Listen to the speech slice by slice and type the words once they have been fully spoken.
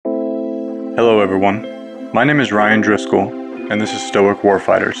Hello, everyone. My name is Ryan Driscoll, and this is Stoic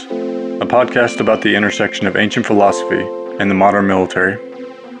Warfighters, a podcast about the intersection of ancient philosophy and the modern military.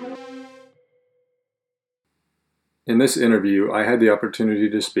 In this interview, I had the opportunity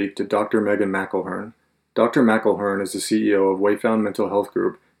to speak to Dr. Megan McElheran. Dr. McElheran is the CEO of Wayfound Mental Health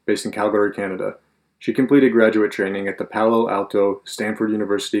Group, based in Calgary, Canada. She completed graduate training at the Palo, Alto-Stanford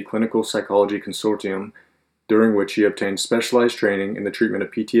University Clinical Psychology Consortium, during which she obtained specialized training in the treatment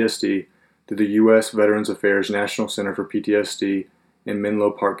of PTSD through the U.S. Veterans Affairs National Center for PTSD in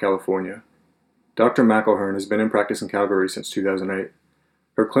Menlo Park, California. Dr. McElheran has been in practice in Calgary since 2008.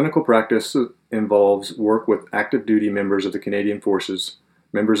 Her clinical practice involves work with active duty members of the Canadian Forces,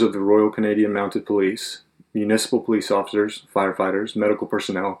 members of the Royal Canadian Mounted Police, municipal police officers, firefighters, medical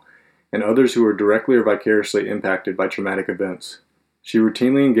personnel, and others who are directly or vicariously impacted by traumatic events. She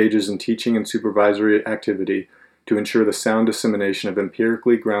routinely engages in teaching and supervisory activity to ensure the sound dissemination of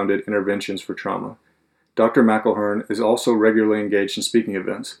empirically grounded interventions for trauma. Dr. McElheran is also regularly engaged in speaking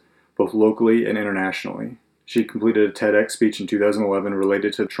events, both locally and internationally. She completed a TEDx speech in 2011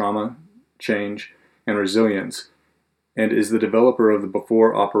 related to trauma, change, and resilience, and is the developer of the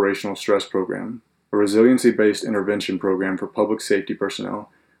Before Operational Stress Program, a resiliency-based intervention program for public safety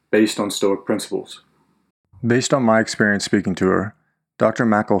personnel based on Stoic principles. Based on my experience speaking to her, Dr.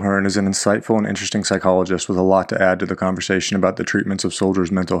 McElheran is an insightful and interesting psychologist with a lot to add to the conversation about the treatments of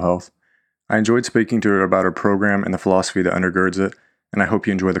soldiers' mental health. I enjoyed speaking to her about her program and the philosophy that undergirds it, and I hope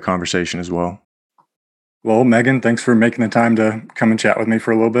you enjoy the conversation as well. Well, Megan, thanks for making the time to come and chat with me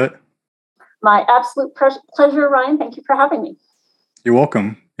for a little bit. My absolute pleasure, Ryan. Thank you for having me. You're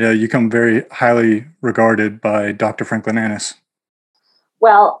welcome. Yeah, you come very highly regarded by Dr. Franklin Annis.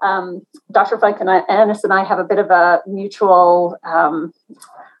 Well, Dr. Franklin Annis and I have a bit of a mutual,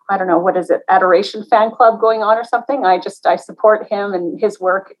 adoration fan club going on or something. I support him and his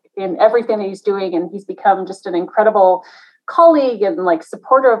work in everything that he's doing, and he's become just an incredible colleague and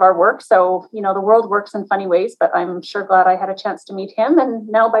supporter of our work. So, the world works in funny ways, but I'm sure glad I had a chance to meet him and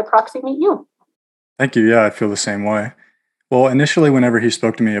now by proxy meet you. Thank you. Yeah, I feel the same way. Well, initially, whenever he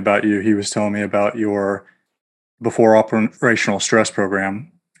spoke to me about you, he was telling me about your Before Operational Stress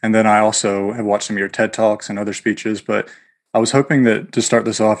Program. And then I also have watched some of your TED Talks and other speeches, but I was hoping that to start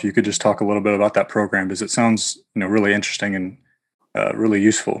this off, you could just talk a little bit about that program because it sounds, really interesting and really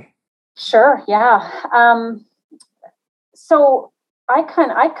useful. Sure. Yeah. So I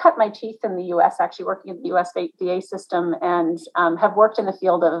cut my teeth in the U.S. actually working in the U.S. VA system and have worked in the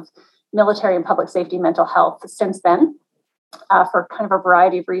field of military and public safety mental health since then. For kind of a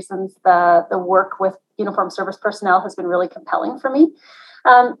variety of reasons, the work with uniformed service personnel has been really compelling for me.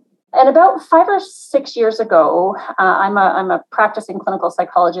 And about 5 or 6 years ago, I'm a practicing clinical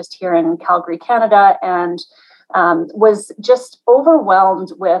psychologist here in Calgary, Canada, and was just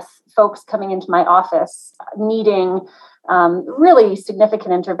overwhelmed with folks coming into my office needing really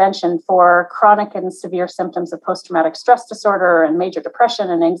significant intervention for chronic and severe symptoms of post-traumatic stress disorder and major depression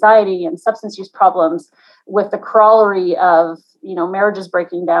and anxiety and substance use problems, with the corollary of marriages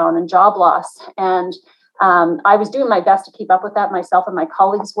breaking down and job loss. And I was doing my best to keep up with that, myself and my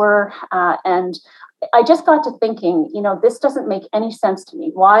colleagues were, and I just got to thinking, this doesn't make any sense to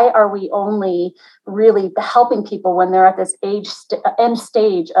me. Why are we only really helping people when they're at this end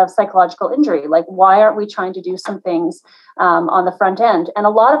stage of psychological injury? Why aren't we trying to do some things on the front end? And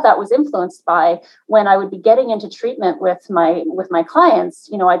a lot of that was influenced by when I would be getting into treatment with my clients.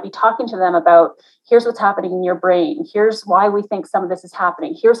 I'd be talking to them about, here's what's happening in your brain. Here's why we think some of this is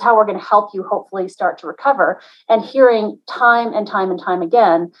happening. Here's how we're going to help you hopefully start to recover. And hearing time and time and time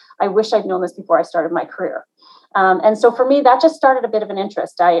again, I wish I'd known this before I started my career. And so for me, that just started a bit of an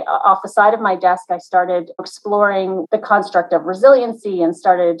interest. Off the side of my desk, I started exploring the construct of resiliency and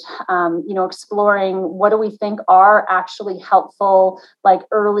started, exploring what do we think are actually helpful,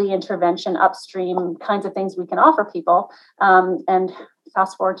 early intervention, upstream kinds of things we can offer people. And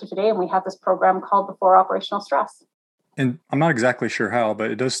fast forward to today, and we have this program called Before Operational Stress. And I'm not exactly sure how,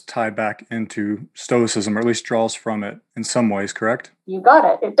 but it does tie back into Stoicism, or at least draws from it in some ways, correct? You got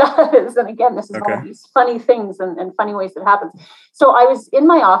it. It does. And again, this is one of these funny things and funny ways that happens. So I was in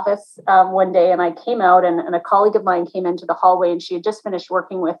my office one day, and I came out, and a colleague of mine came into the hallway, and she had just finished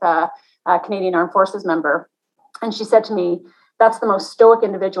working with a Canadian Armed Forces member. And she said to me, "That's the most stoic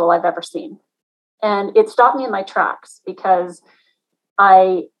individual I've ever seen." And it stopped me in my tracks, because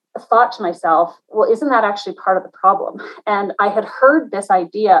I thought to myself, well, isn't that actually part of the problem? And I had heard this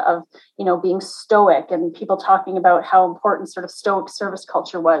idea of, being stoic and people talking about how important sort of stoic service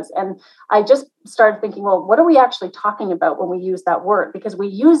culture was. And I just started thinking, well, what are we actually talking about when we use that word? Because we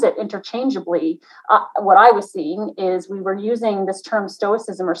use it interchangeably. What I was seeing is we were using this term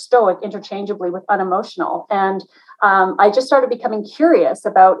stoicism or stoic interchangeably with unemotional. And I just started becoming curious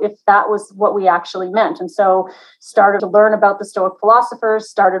about if that was what we actually meant. And so started to learn about the Stoic philosophers,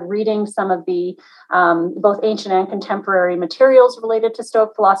 started reading some of the both ancient and contemporary materials related to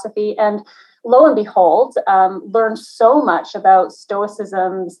Stoic philosophy. And lo and behold, learned so much about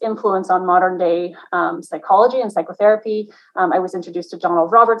Stoicism's influence on modern day psychology and psychotherapy. I was introduced to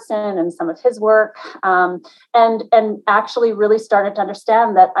Donald Robertson and some of his work, and actually really started to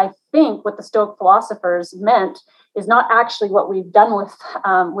understand that I think what the Stoic philosophers meant is not actually what we've done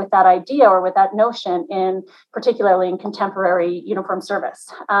with that idea or with that notion in particularly in contemporary uniform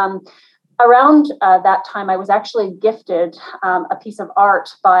service. Around that time, I was actually gifted a piece of art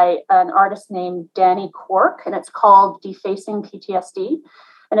by an artist named Danny Quark, and it's called Defacing PTSD.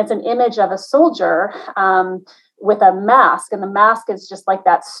 And it's an image of a soldier with a mask, and the mask is just like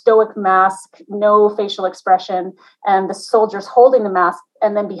that stoic mask, no facial expression, and the soldier's holding the mask,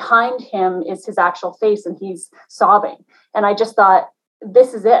 and then behind him is his actual face, and he's sobbing. And I just thought,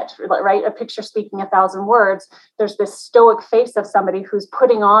 this is it, right? A picture speaking 1,000 words. There's this stoic face of somebody who's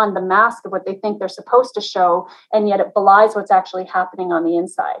putting on the mask of what they think they're supposed to show, and yet it belies what's actually happening on the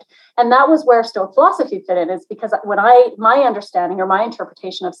inside. And that was where Stoic philosophy fit in, is because my understanding or my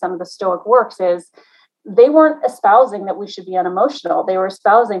interpretation of some of the Stoic works is they weren't espousing that we should be unemotional. They were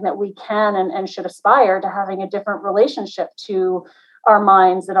espousing that we can and should aspire to having a different relationship to our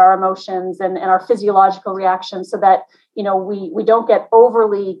minds and our emotions and our physiological reactions, so that we don't get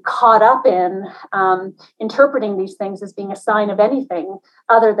overly caught up in interpreting these things as being a sign of anything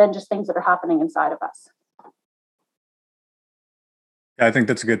other than just things that are happening inside of us. Yeah, I think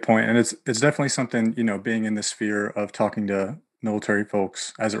that's a good point, and it's definitely something, being in the sphere of talking to military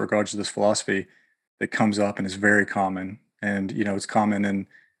folks as it regards to this philosophy, that comes up and is very common. And it's common in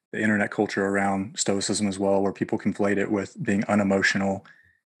the internet culture around stoicism as well, where people conflate it with being unemotional.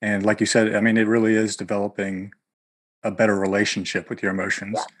 And like you said, I mean, it really is developing a better relationship with your Yeah.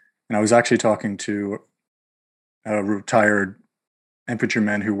 emotions. And I was actually talking to a retired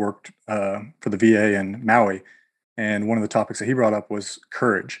infantryman who worked for the VA in Maui, and one of the topics that he brought up was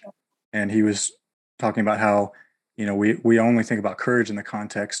courage. And he was talking about how, we only think about courage in the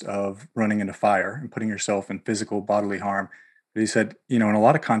context of running into fire and putting yourself in physical bodily harm. But he said, in a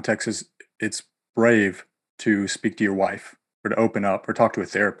lot of contexts, it's brave to speak to your wife or to open up or talk to a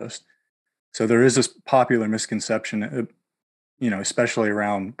therapist. So there is this popular misconception, especially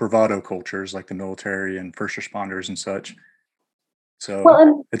around bravado cultures like the military and first responders and such. Well, So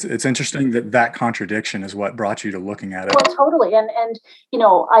and it's interesting that that contradiction is what brought you to looking at it. Well, totally. And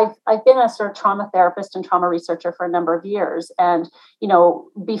I've been a sort of trauma therapist and trauma researcher for a number of years. And,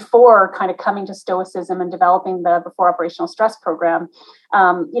 before kind of coming to Stoicism and developing the Before Operational Stress program,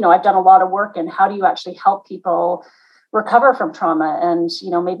 I've done a lot of work in how do you actually help people recover from trauma and,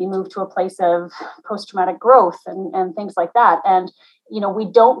 maybe move to a place of post-traumatic growth and things like that. And we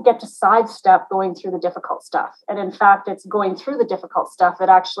don't get to sidestep going through the difficult stuff. And in fact, it's going through the difficult stuff that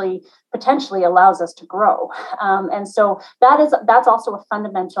actually potentially allows us to grow. And so that's also a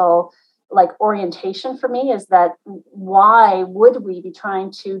fundamental orientation for me, is that why would we be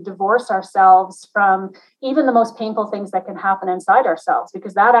trying to divorce ourselves from even the most painful things that can happen inside ourselves?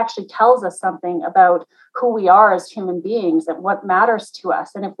 Because that actually tells us something about who we are as human beings and what matters to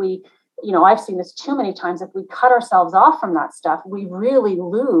us. And if we I've seen this too many times. If we cut ourselves off from that stuff, we really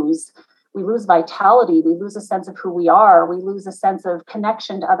lose. We lose vitality. We lose a sense of who we are. We lose a sense of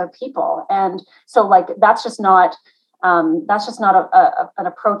connection to other people. And so, that's just not an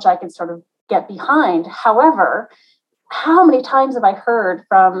approach I can sort of get behind. However, how many times have I heard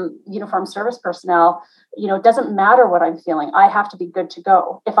from uniformed service personnel, it doesn't matter what I'm feeling. I have to be good to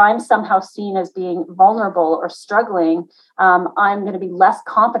go. If I'm somehow seen as being vulnerable or struggling, I'm going to be less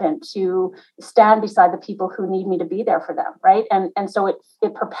competent to stand beside the people who need me to be there for them, right? And so it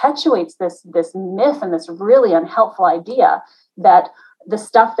perpetuates this myth and this really unhelpful idea that the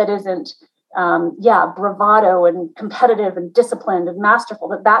stuff that isn't bravado and competitive and disciplined and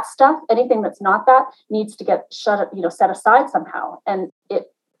masterful, that stuff, anything that's not that, needs to get set aside somehow. And it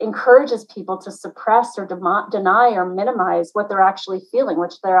encourages people to suppress or deny or minimize what they're actually feeling,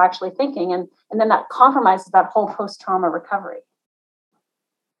 which they're actually thinking. And then that compromises that whole post-trauma recovery.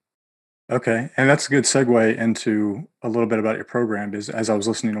 Okay. And that's a good segue into a little bit about your program, because as I was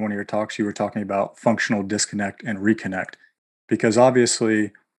listening to one of your talks, you were talking about functional disconnect and reconnect, because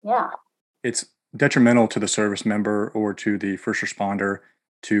obviously Yeah. it's detrimental to the service member or to the first responder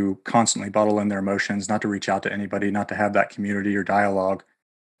to constantly bottle in their emotions, not to reach out to anybody, not to have that community or dialogue.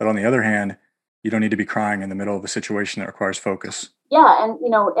 But on the other hand, you don't need to be crying in the middle of a situation that requires focus. Yeah,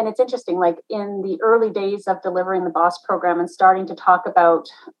 and it's interesting, like in the early days of delivering the BOSS program and starting to talk about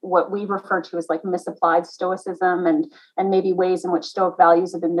what we refer to as like misapplied stoicism and maybe ways in which stoic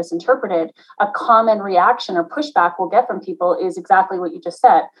values have been misinterpreted, a common reaction or pushback we'll get from people is exactly what you just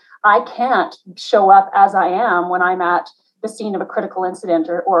said. I can't show up as I am when I'm at the scene of a critical incident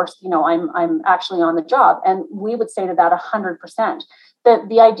or I'm actually on the job. And we would say to that 100%.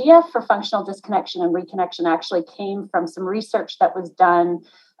 The idea for functional disconnection and reconnection actually came from some research that was done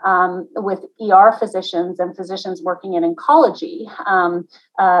with ER physicians and physicians working in oncology.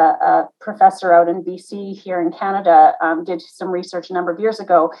 A professor out in BC here in Canada did some research a number of years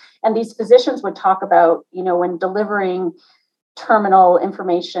ago. And these physicians would talk about, when delivering terminal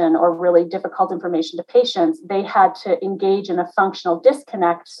information or really difficult information to patients, they had to engage in a functional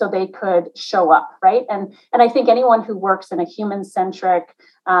disconnect so they could show up, right? And I think anyone who works in a human-centric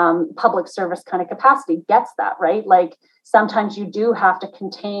public service kind of capacity gets that, right? Like sometimes you do have to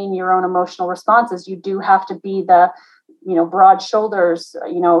contain your own emotional responses. You do have to be the, broad shoulders,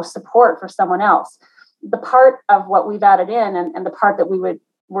 support for someone else. The part of what we've added in and the part that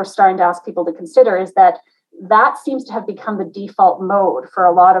we're starting to ask people to consider is that seems to have become the default mode for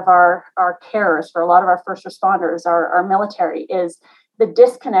a lot of our carers, for a lot of our first responders, our military, is the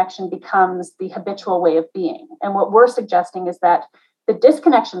disconnection becomes the habitual way of being. And what we're suggesting is that the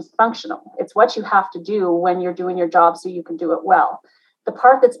disconnection is functional. It's what you have to do when you're doing your job so you can do it well. The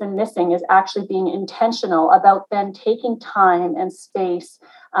part that's been missing is actually being intentional about then taking time and space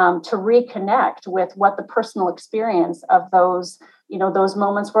to reconnect with what the personal experience of those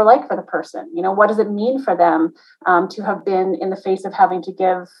moments were like for the person. What does it mean for them to have been in the face of having to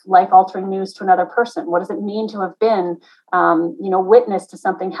give life-altering news to another person? What does it mean to have been, witness to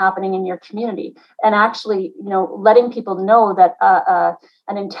something happening in your community? And actually, letting people know that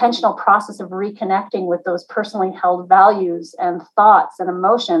an intentional process of reconnecting with those personally held values and thoughts and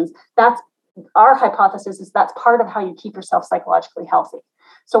emotions, that's our hypothesis is that's part of how you keep yourself psychologically healthy.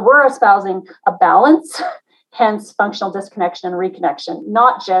 So we're espousing a balance, hence functional disconnection and reconnection,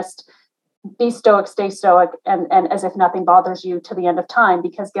 not just be stoic, stay stoic, and as if nothing bothers you to the end of time,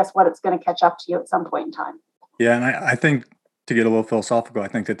 because guess what? It's going to catch up to you at some point in time. Yeah, and I think to get a little philosophical, I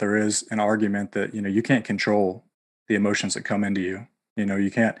think that there is an argument that, you can't control the emotions that come into you.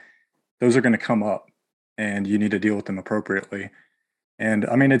 You can't, those are going to come up and you need to deal with them appropriately. And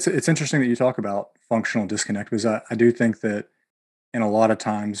I mean, it's interesting that you talk about functional disconnect because I do think that in a lot of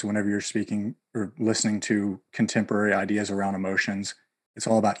times, whenever you're speaking or listening to contemporary ideas around emotions, it's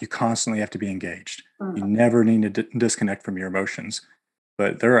all about you constantly have to be engaged. You never need to disconnect from your emotions.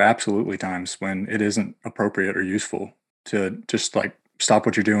 But there are absolutely times when it isn't appropriate or useful to just like stop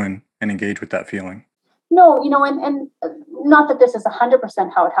what you're doing and engage with that feeling. No, and not that this is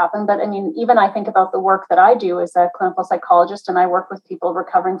 100% how it happened, but I mean, even I think about the work that I do as a clinical psychologist and I work with people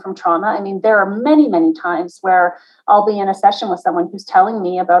recovering from trauma. I mean, there are many, many times where I'll be in a session with someone who's telling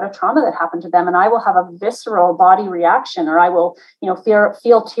me about a trauma that happened to them and I will have a visceral body reaction or I will,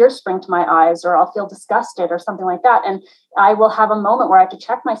 feel tears spring to my eyes or I'll feel disgusted or something like that. And I will have a moment where I have to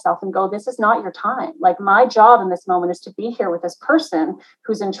check myself and go, this is not your time. Like my job in this moment is to be here with this person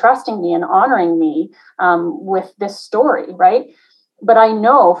who's entrusting me and honoring me with this story, right? But I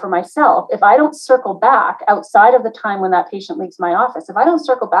know for myself, if I don't circle back outside of the time when that patient leaves my office, if I don't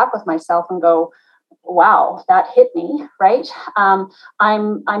circle back with myself and go, wow, that hit me, right?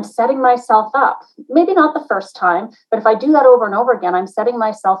 I'm setting myself up. Maybe not the first time, but if I do that over and over again, I'm setting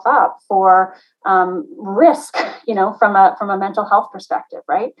myself up for risk, from a mental health perspective,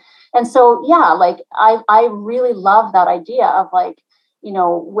 right? And so, yeah, like I really love that idea of like,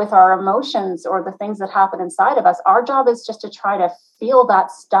 with our emotions or the things that happen inside of us, our job is just to try to feel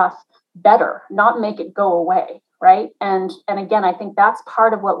that stuff better, not make it go away, right? And again, I think that's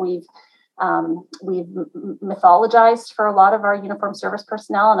part of what we've mythologized for a lot of our uniformed service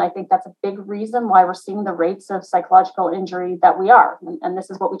personnel. And I think that's a big reason why we're seeing the rates of psychological injury that we are. And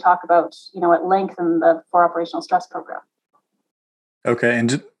this is what we talk about, at length in the For Operational Stress program. Okay.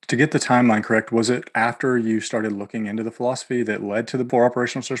 And to get the timeline correct, was it after you started looking into the philosophy that led to the For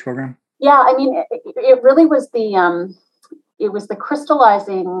Operational Stress program? Yeah, I mean, it really was the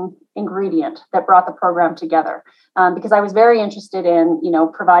crystallizing ingredient that brought the program together. Because I was very interested in,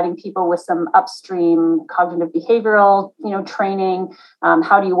 providing people with some upstream cognitive behavioral, training.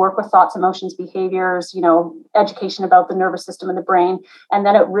 How do you work with thoughts, emotions, behaviors, education about the nervous system and the brain. And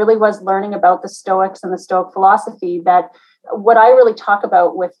then it really was learning about the Stoics and the Stoic philosophy that what I really talk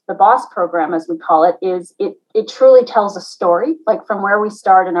about with the BOSS program, as we call it, is it truly tells a story, like from where we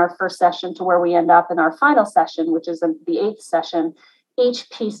start in our first session to where we end up in our final session, which is the 8th session. each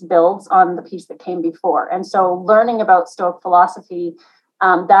piece builds on the piece that came before. And so learning about Stoic philosophy,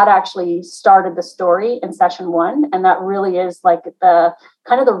 that actually started the story in session 1. And that really is like the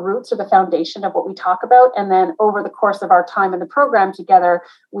kind of the roots or the foundation of what we talk about. And then over the course of our time in the program together,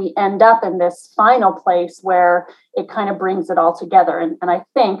 we end up in this final place where it kind of brings it all together. And I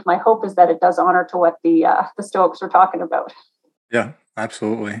think my hope is that it does honor to what the Stoics were talking about. Yeah,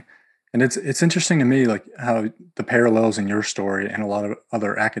 absolutely. And it's interesting to me, like how the parallels in your story and a lot of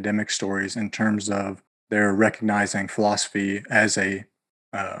other academic stories in terms of they're recognizing philosophy as a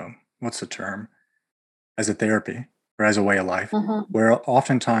what's the term, as a therapy or as a way of life, Mm-hmm. where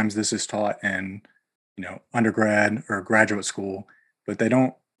oftentimes this is taught in undergrad or graduate school, but they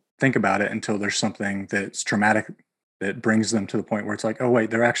don't think about it until there's something that's traumatic that brings them to the point where it's like, oh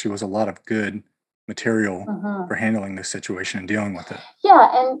wait, there actually was a lot of good material Mm-hmm. for handling this situation and dealing with it. Yeah,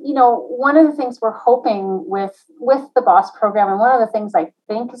 and one of the things we're hoping with the BOSS program, and one of the things I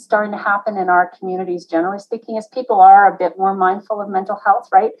think is starting to happen in our communities, generally speaking, is people are a bit more mindful of mental health,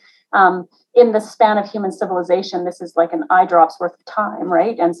 right? In the span of human civilization, this is like an eye drop's worth of time,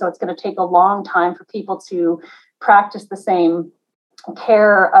 right? And so it's going to take a long time for people to practice the same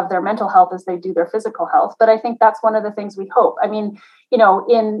care of their mental health as they do their physical health. But I think that's one of the things we hope. I mean,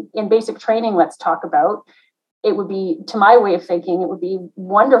 in basic training, let's talk about, it would be, to my way of thinking, it would be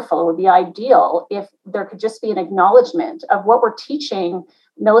wonderful, it would be ideal if there could just be an acknowledgement of what we're teaching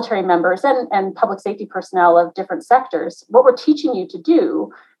military members and public safety personnel of different sectors. What we're teaching you to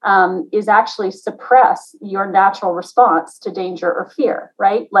do is actually suppress your natural response to danger or fear,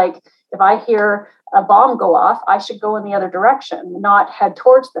 right? Like if I hear a bomb go off, I should go in the other direction, not head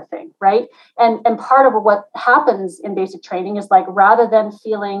towards the thing, right? And part of what happens in basic training is like, rather than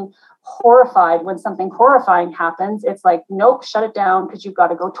feeling horrified when something horrifying happens, it's like, nope, shut it down because you've got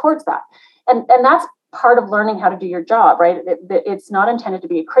to go towards that. And that's part of learning how to do your job, right? It's not intended to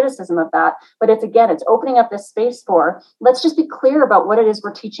be a criticism of that, but it's opening up this space for, let's just be clear about what it is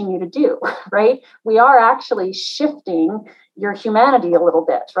we're teaching you to do, right? We are actually shifting your humanity a little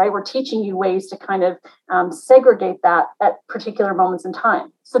bit, right? We're teaching you ways to kind of segregate that at particular moments in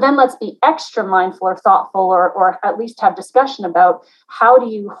time. So then let's be extra mindful or thoughtful, or at least have discussion about, how do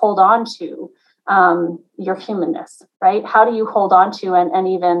you hold on to your humanness, right? How do you hold on to and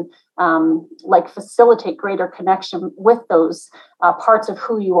even facilitate greater connection with those parts of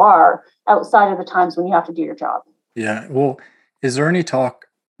who you are outside of the times when you have to do your job? Yeah. Well, is there any talk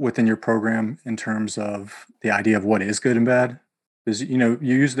within your program in terms of the idea of what is good and bad? Because, you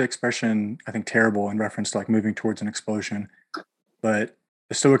use the expression, I think, terrible in reference to like moving towards an explosion, but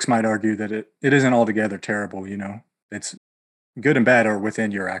the Stoics might argue that it isn't altogether terrible. It's good and bad are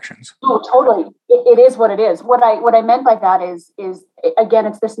within your actions. Oh, totally. It is what it is. What I meant by that is again,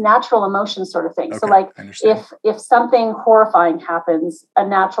 it's this natural emotion sort of thing. Okay, so like I understand. if something horrifying happens, a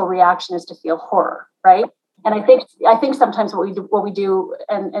natural reaction is to feel horror, right? And I think sometimes what we do,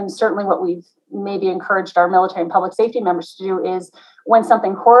 and certainly what we've maybe encouraged our military and public safety members to do, is when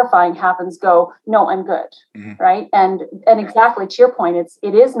something horrifying happens, go, no, I'm good. Mm-hmm. Right. And exactly to your point,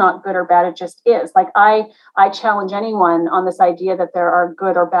 it is not good or bad. It just is. Like I challenge anyone on this idea that there are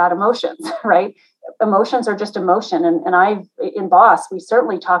good or bad emotions, right? Emotions are just emotion. And in BOSS, we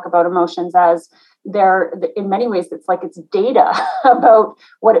certainly talk about emotions as they're, in many ways, it's data about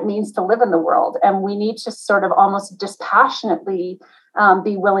what it means to live in the world. And we need to sort of almost dispassionately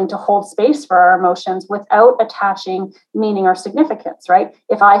be willing to hold space for our emotions without attaching meaning or significance, right?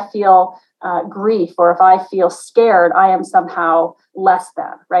 If I feel grief, or if I feel scared, I am somehow less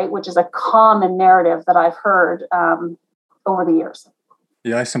than, right? Which is a common narrative that I've heard over the years.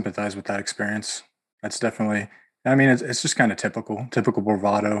 Yeah, I sympathize with that experience. That's definitely, I mean, it's just kind of typical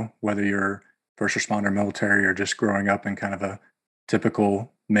bravado, whether you're first responder, military, or just growing up in kind of a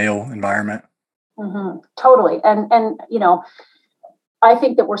typical male environment. Mm-hmm. Totally. And I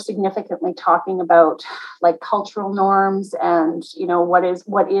think that we're significantly talking about like cultural norms and, what is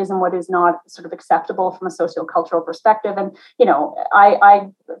and what is not sort of acceptable from a sociocultural perspective. And, I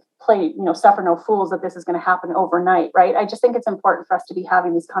play, suffer no fools that this is going to happen overnight, right? I just think it's important for us to be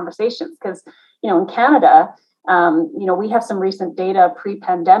having these conversations because, in Canada, we have some recent data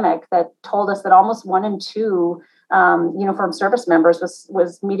pre-pandemic that told us that almost 1 in 2 uniformed service members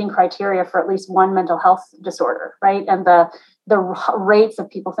was meeting criteria for at least one mental health disorder, right? And the rates of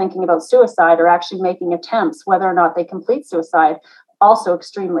people thinking about suicide or actually making attempts, whether or not they complete suicide, also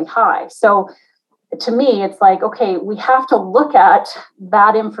extremely high. So to me, it's like, okay, we have to look at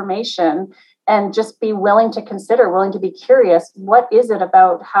that information and just be willing to be curious. What is it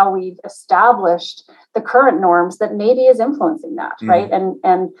about how we've established the current norms that maybe is influencing that, right?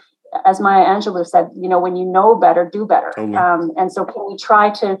 And as Maya Angelou said, when you know better, do better. Totally. And so can we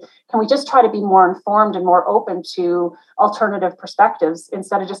just try to be more informed and more open to alternative perspectives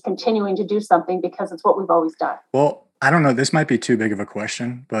instead of just continuing to do something because it's what we've always done? Well, I don't know. This might be too big of a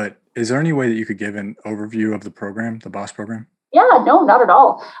question, but is there any way that you could give an overview of the program, the BOSS program? Yeah, no, not at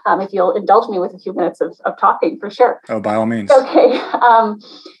all. If you'll indulge me with a few minutes of talking, for sure. Oh, by all means. Okay.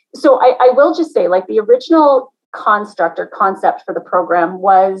 So I will just say, like, the original construct or concept for the program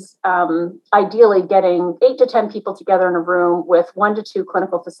was ideally getting 8 to 10 people together in a room with 1 to 2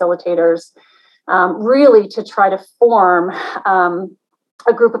 clinical facilitators, really to try to form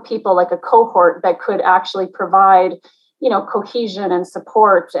a group of people, like a cohort that could actually provide cohesion and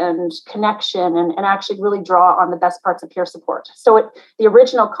support and connection and actually really draw on the best parts of peer support. So the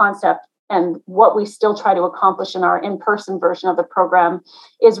original concept and what we still try to accomplish in our in-person version of the program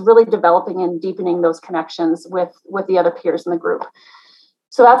is really developing and deepening those connections with the other peers in the group.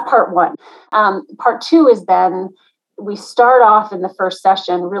 So that's part one. Part two is then we start off in the first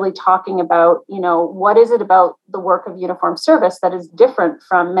session really talking about, what is it about the work of uniformed service that is different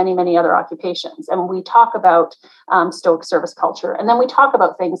from many, many other occupations? And we talk about Stoic service culture. And then we talk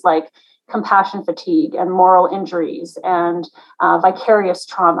about things like compassion fatigue and moral injuries and vicarious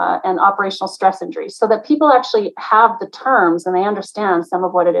trauma and operational stress injuries, so that people actually have the terms and they understand some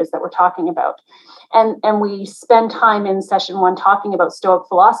of what it is that we're talking about. And we spend time in session one talking about Stoic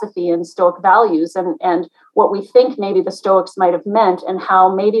philosophy and Stoic values and what we think maybe the Stoics might have meant and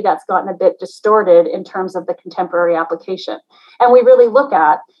how maybe that's gotten a bit distorted in terms of the contemporary application. And we really look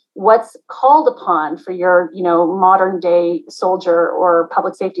at what's called upon for your, modern day soldier or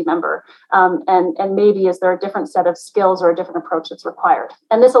public safety member. And maybe is there a different set of skills or a different approach that's required?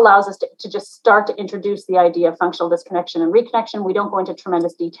 And this allows us to just start to introduce the idea of functional disconnection and reconnection. We don't go into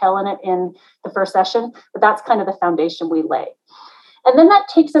tremendous detail in it in the first session, but that's kind of the foundation we lay. And then that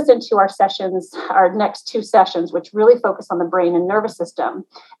takes us into our next 2 sessions, which really focus on the brain and nervous system.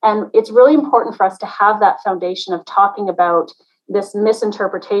 And it's really important for us to have that foundation of talking about this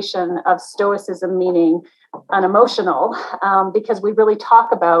misinterpretation of Stoicism meaning unemotional, because we really talk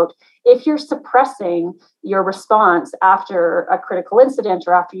about if you're suppressing your response after a critical incident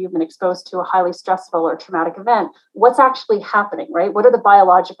or after you've been exposed to a highly stressful or traumatic event, what's actually happening, right? What are the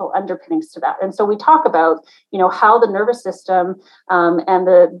biological underpinnings to that? And so we talk about, how the nervous system and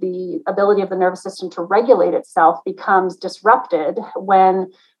the ability of the nervous system to regulate itself becomes disrupted when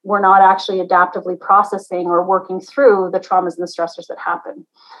we're not actually adaptively processing or working through the traumas and the stressors that happen.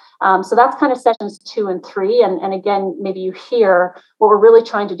 So that's kind of sessions 2 and 3. And again, maybe you hear what we're really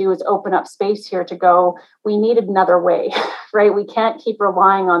trying to do is open up space here to go, we need another way, right? We can't keep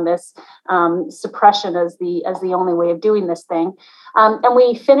relying on this suppression as the only way of doing this thing. And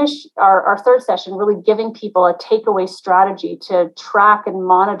we finish our third session really giving people a takeaway strategy to track and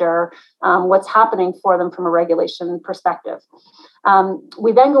monitor what's happening for them from a regulation perspective.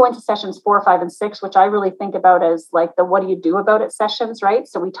 We then go into sessions 4, 5, and 6, which I really think about as like the what do you do about it sessions, right?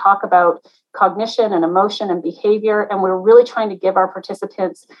 So we talk about cognition and emotion and behavior, and we're really trying to give our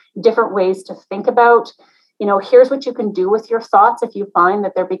participants different ways to think about, here's what you can do with your thoughts if you find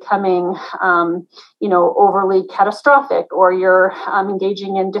that they're becoming, overly catastrophic or you're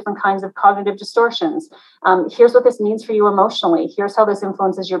engaging in different kinds of cognitive distortions. Here's what this means for you emotionally. Here's how this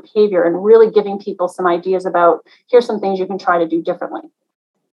influences your behavior, and really giving people some ideas about here's some things you can try to do differently.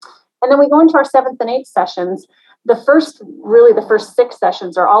 And then we go into our 7th and 8th sessions. The first 6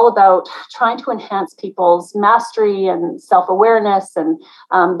 sessions are all about trying to enhance people's mastery and self-awareness and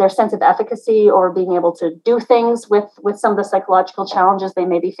their sense of efficacy or being able to do things with some of the psychological challenges they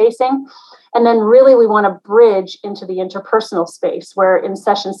may be facing. And then really we want to bridge into the interpersonal space where in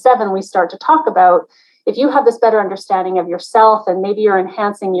session 7, we start to talk about if you have this better understanding of yourself and maybe you're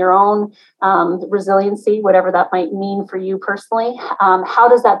enhancing your own resiliency, whatever that might mean for you personally, how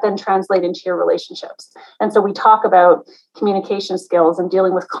does that then translate into your relationships? And so we talk about communication skills and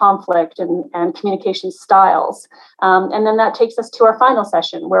dealing with conflict and communication styles. And then that takes us to our final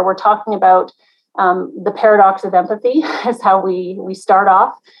session where we're talking about the paradox of empathy is how we start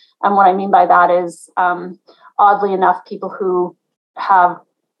off. And what I mean by that is, oddly enough, people who have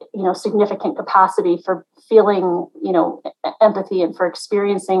significant capacity for feeling, empathy and for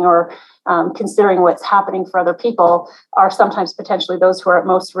experiencing or considering what's happening for other people are sometimes potentially those who are at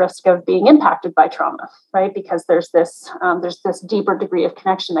most risk of being impacted by trauma, right? Because there's this deeper degree of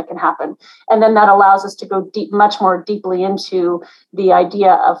connection that can happen. And then that allows us to go much more deeply into the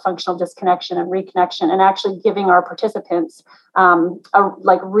idea of functional disconnection and reconnection and actually giving our participants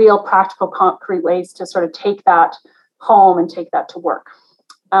real practical concrete ways to sort of take that home and take that to work.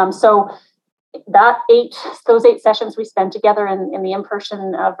 So those 8 sessions we spend together in the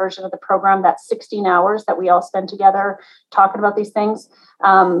in-person version of the program, that's 16 hours that we all spend together talking about these things.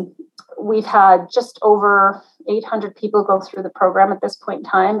 We've had just over 800 people go through the program at this point in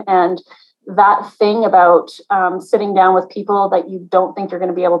time. And that thing about sitting down with people that you don't think you're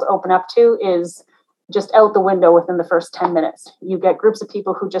going to be able to open up to is just out the window within the first 10 minutes. You get groups of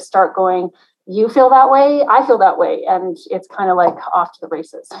people who just start going, you feel that way, I feel that way. And it's kind of like off to the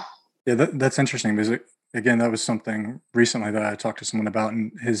races. Yeah, that's interesting because, again, that was something recently that I talked to someone about,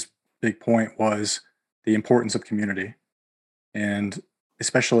 and his big point was the importance of community, and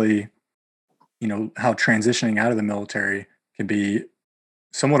especially, how transitioning out of the military can be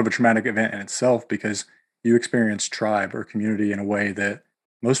somewhat of a traumatic event in itself because you experience tribe or community in a way that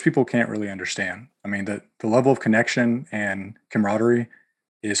most people can't really understand. I mean, the level of connection and camaraderie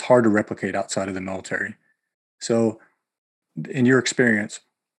is hard to replicate outside of the military. So, in your experience,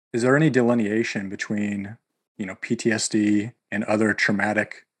 is there any delineation between, PTSD and other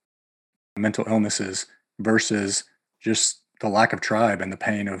traumatic mental illnesses versus just the lack of tribe and the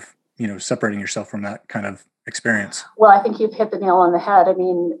pain of, separating yourself from that kind of experience? Well, I think you've hit the nail on the head. I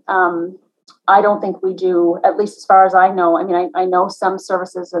mean, I don't think we do, at least as far as I know. I mean, I know some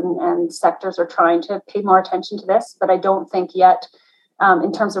services and sectors are trying to pay more attention to this, but I don't think yet,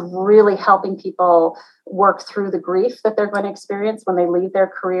 in terms of really helping people work through the grief that they're going to experience when they leave their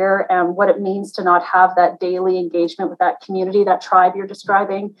career and what it means to not have that daily engagement with that community, that tribe you're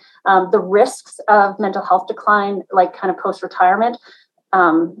describing, the risks of mental health decline, like kind of post-retirement.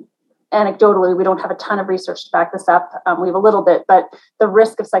 Anecdotally, we don't have a ton of research to back this up. We have a little bit, but the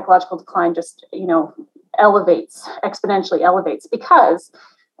risk of psychological decline just, exponentially elevates because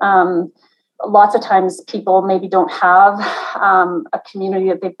lots of times people maybe don't have a community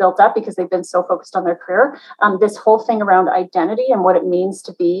that they've built up because they've been so focused on their career. This whole thing around identity and what it means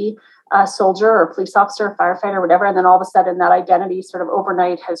to be a soldier or police officer, or firefighter, or whatever. And then all of a sudden that identity sort of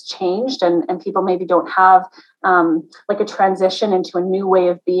overnight has changed and people maybe don't have like a transition into a new way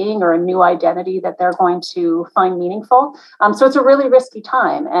of being or a new identity that they're going to find meaningful. So it's a really risky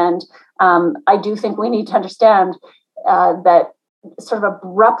time. And I do think we need to understand that sort of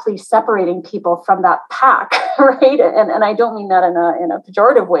abruptly separating people from that pack, right? And I don't mean that in a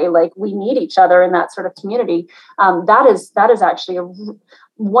pejorative way, like we need each other in that sort of community. That is actually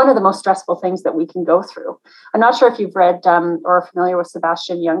one of the most stressful things that we can go through. I'm not sure if you've read or are familiar with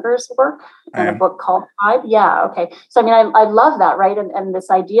Sebastian Junger's work in a book called Tribe. Yeah, okay. So I mean, I love that, right? And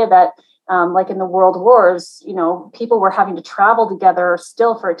this idea that like in the world wars, people were having to travel together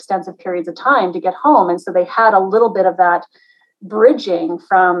still for extensive periods of time to get home. And so they had a little bit of that bridging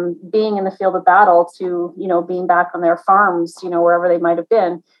from being in the field of battle to, being back on their farms, wherever they might have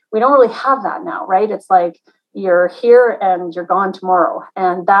been. We don't really have that now, right? It's like you're here and you're gone tomorrow.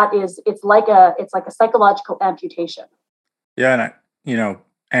 And it's like a psychological amputation. Yeah. And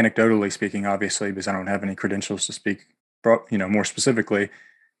anecdotally speaking, obviously, because I don't have any credentials to speak, more specifically,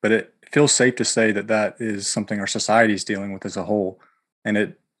 but it feels safe to say that that is something our society is dealing with as a whole. And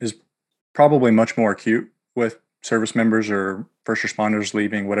it is probably much more acute with service members or first responders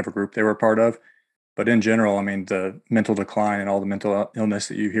leaving whatever group they were a part of. But in general, I mean, the mental decline and all the mental illness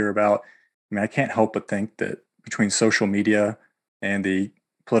that you hear about, I mean, I can't help but think that between social media and the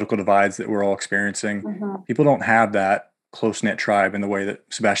political divides that we're all experiencing, people don't have that close-knit tribe in the way that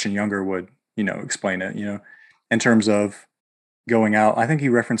Sebastian Junger would, explain it, in terms of going out. I think he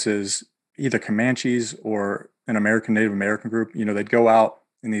references either Comanches or an Native American group. They'd go out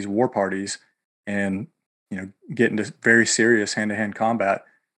in these war parties and get into very serious hand-to-hand combat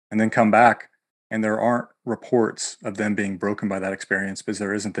and then come back and there aren't reports of them being broken by that experience because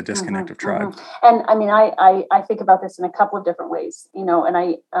there isn't the disconnect of tribe. And I mean, I think about this in a couple of different ways, and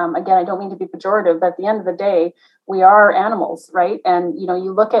I, again, I don't mean to be pejorative, but at the end of the day, we are animals, right? And,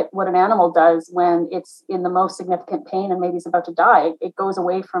 you look at what an animal does when it's in the most significant pain and maybe it's about to die, it goes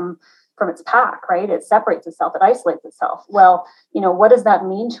away from its pack, right? It separates itself, it isolates itself. Well, what does that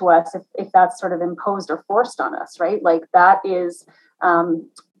mean to us if that's sort of imposed or forced on us, right? Like that is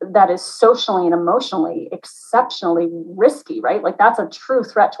socially and emotionally exceptionally risky, right? Like that's a true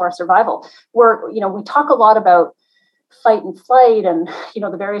threat to our survival. We talk a lot about fight and flight and,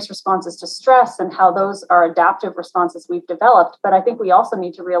 the various responses to stress and how those are adaptive responses we've developed. But I think we also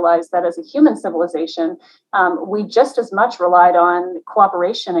need to realize that as a human civilization, we just as much relied on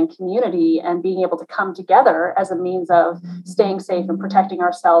cooperation and community and being able to come together as a means of staying safe and protecting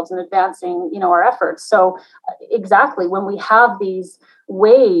ourselves and advancing, our efforts. So exactly when we have these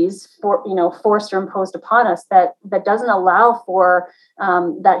ways forced or imposed upon us that doesn't allow for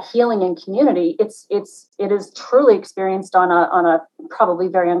that healing in community, it is truly experienced experienced on a probably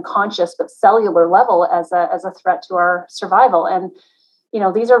very unconscious but cellular level as a threat to our survival. And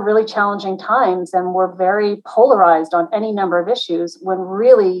these are really challenging times, and we're very polarized on any number of issues, when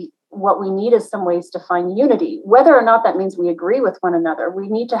really what we need is some ways to find unity. Whether or not that means we agree with one another, we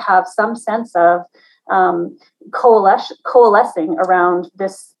need to have some sense of coalescing around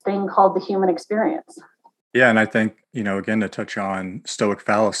this thing called the human experience. Yeah, and I think, again, to touch on Stoic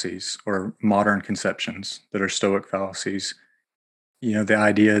fallacies or modern conceptions that are Stoic fallacies, the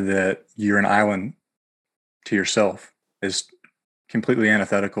idea that you're an island to yourself is completely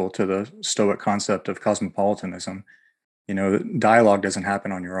antithetical to the Stoic concept of cosmopolitanism. Dialogue doesn't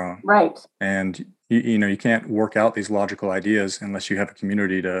happen on your own. Right. And, you can't work out these logical ideas unless you have a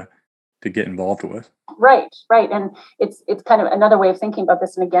community to get involved with. Right. And it's kind of another way of thinking about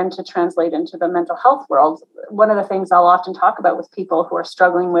this. And again, to translate into the mental health world, one of the things I'll often talk about with people who are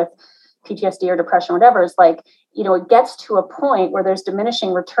struggling with PTSD or depression, whatever, is like, it gets to a point where there's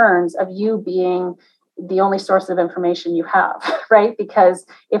diminishing returns of you being the only source of information you have, right? Because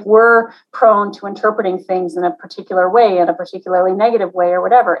if we're prone to interpreting things in a particular way, in a particularly negative way or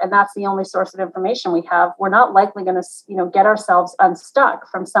whatever, and that's the only source of information we have, we're not likely going to, get ourselves unstuck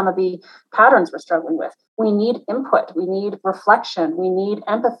from some of the patterns we're struggling with. We need input, we need reflection, we need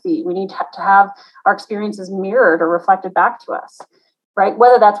empathy, we need to have our experiences mirrored or reflected back to us, right?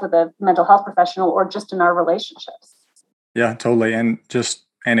 Whether that's with a mental health professional or just in our relationships. Yeah, totally. And just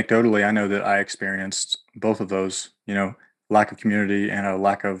anecdotally, I know that I experienced both of those, lack of community and a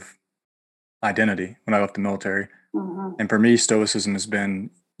lack of identity when I left the military. Mm-hmm. And for me, Stoicism has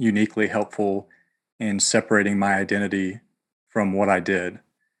been uniquely helpful in separating my identity from what I did.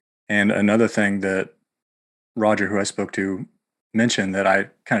 And another thing that Roger, who I spoke to, mentioned that I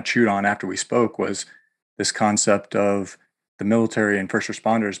kind of chewed on after we spoke was this concept of the military and first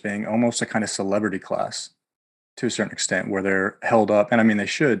responders being almost a kind of celebrity class to a certain extent, where they're held up. And I mean, they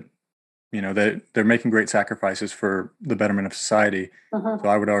should, they're making great sacrifices for the betterment of society. Mm-hmm. So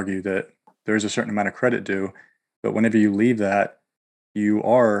I would argue that there's a certain amount of credit due. But whenever you leave that, you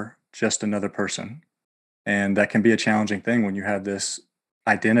are just another person. And that can be a challenging thing when you have this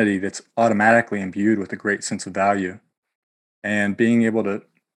identity that's automatically imbued with a great sense of value. And being able to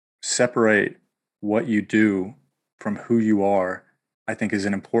separate what you do from who you are, I think, is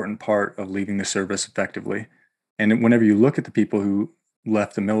an important part of leaving the service effectively. And whenever you look at the people who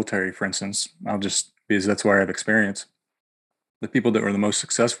left the military, for instance, because that's where I have experience, the people that were the most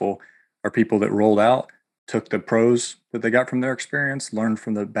successful are people that rolled out, took the pros that they got from their experience, learned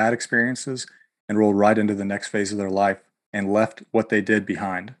from the bad experiences, and rolled right into the next phase of their life and left what they did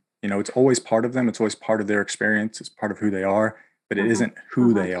behind. It's always part of them. It's always part of their experience. It's part of who they are, but it isn't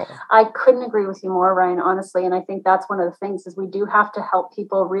who they are. I couldn't agree with you more, Ryan, honestly. And I think that's one of the things is we do have to help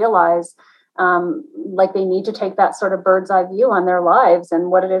people realize like they need to take that sort of bird's eye view on their lives and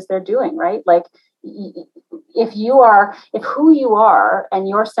what it is they're doing, right? Like if who you are and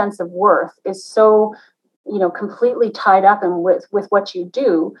your sense of worth is so completely tied up in with what you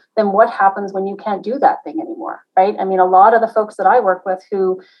do, then what happens when you can't do that thing anymore, right? I mean, a lot of the folks that I work with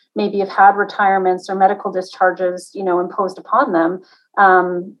who maybe have had retirements or medical discharges, imposed upon them,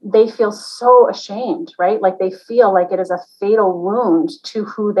 they feel so ashamed, right? Like they feel like it is a fatal wound to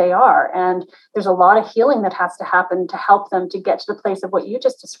who they are. And there's a lot of healing that has to happen to help them to get to the place of what you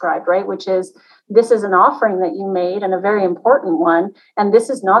just described, right? Which is, this is an offering that you made and a very important one. And this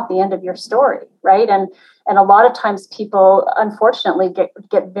is not the end of your story, right? And a lot of times people, unfortunately,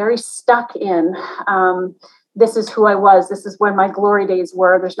 get very stuck in, this is who I was. This is when my glory days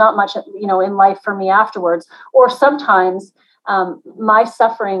were. There's not much, in life for me afterwards. Or sometimes my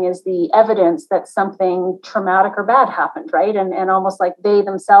suffering is the evidence that something traumatic or bad happened, right? And almost like they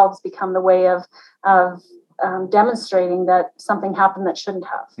themselves become the way of demonstrating that something happened that shouldn't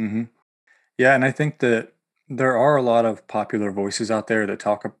have. Mm-hmm. Yeah, and I think that there are a lot of popular voices out there that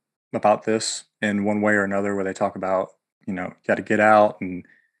talk about this in one way or another, where they talk about, got to get out and,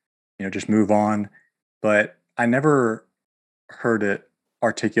 just move on. But I never heard it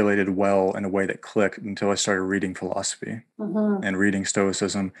articulated well in a way that clicked until I started reading philosophy and reading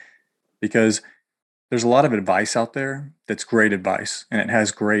Stoicism, because there's a lot of advice out there that's great advice and it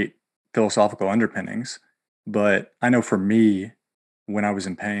has great philosophical underpinnings. But I know for me, when I was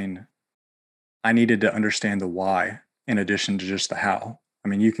in pain, I needed to understand the why in addition to just the how. I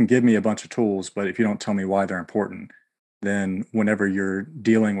mean, you can give me a bunch of tools, but if you don't tell me why they're important, then whenever you're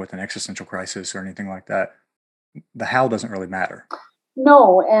dealing with an existential crisis or anything like that, the how doesn't really matter.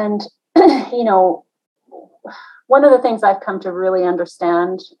 No. And, one of the things I've come to really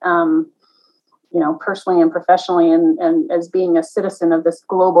understand, personally and professionally and as being a citizen of this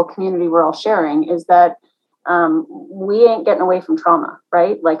global community we're all sharing, is that we ain't getting away from trauma,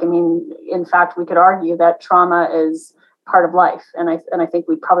 right? Like, I mean, in fact, we could argue that trauma is part of life. And I think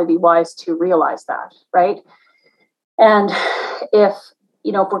we'd probably be wise to realize that, right? And if,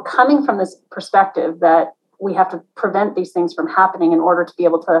 if we're coming from this perspective that we have to prevent these things from happening in order to be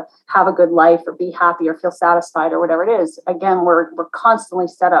able to have a good life or be happy or feel satisfied or whatever it is, again, we're constantly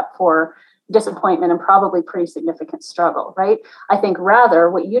set up for disappointment and probably pretty significant struggle, right? I think rather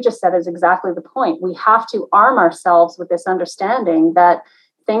what you just said is exactly the point. We have to arm ourselves with this understanding that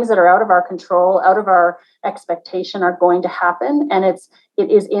things that are out of our control, out of our expectation are going to happen. And it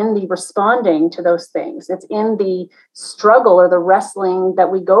is in the responding to those things. It's in the struggle or the wrestling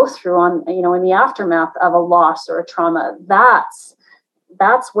that we go through on, in the aftermath of a loss or a trauma. That's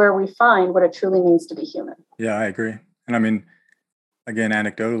where we find what it truly means to be human. Yeah, I agree. And I mean, again,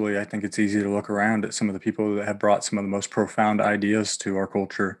 anecdotally, I think it's easy to look around at some of the people that have brought some of the most profound ideas to our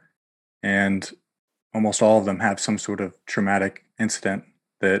culture. And almost all of them have some sort of traumatic incident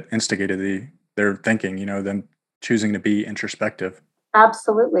that instigated their thinking, them choosing to be introspective.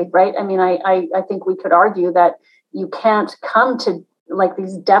 Absolutely, right? I mean, I think we could argue that you can't come to like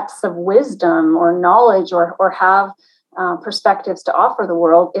these depths of wisdom or knowledge or have perspectives to offer the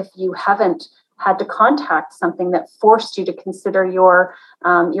world if you haven't had to contact something that forced you to consider your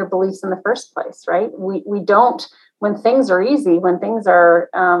beliefs in the first place, right? We don't, when things are easy, when things are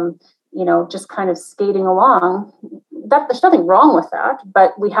just kind of skating along, that there's nothing wrong with that,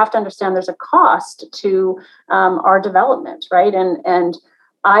 but we have to understand there's a cost to our development, right? And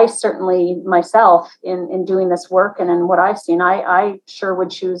I certainly myself in doing this work and in what I've seen, I sure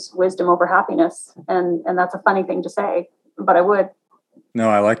would choose wisdom over happiness, and that's a funny thing to say, but I would. No,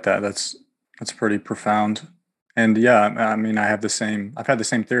 I like that. That's pretty profound. And yeah, I mean, I've had the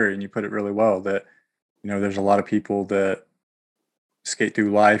same theory, and you put it really well that, there's a lot of people that skate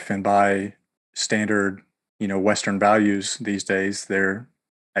through life and by standard, Western values these days,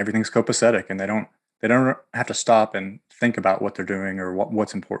 everything's copacetic and they don't have to stop and think about what they're doing or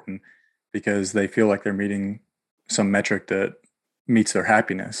what's important because they feel like they're meeting some metric that meets their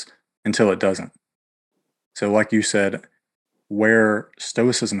happiness until it doesn't. So like you said, where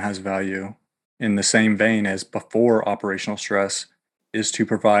stoicism has value in the same vein as before operational stress is to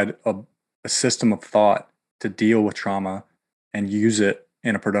provide a system of thought to deal with trauma and use it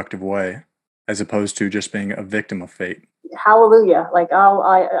in a productive way, as opposed to just being a victim of fate. Hallelujah. Like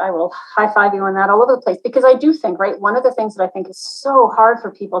I will high five you on that all over the place, because I do think, right, one of the things that I think is so hard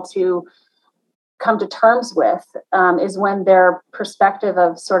for people to come to terms with is when their perspective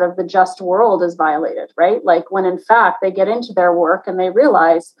of sort of the just world is violated, right? Like when in fact they get into their work and they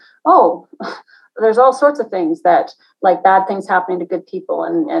realize, oh, there's all sorts of things that like bad things happening to good people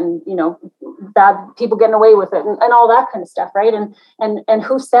and bad people getting away with it and all that kind of stuff, right? And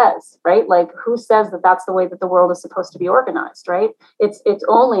who says, right? Like who says that that's the way that the world is supposed to be organized, right? It's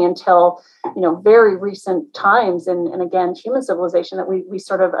only until very recent times and again human civilization that we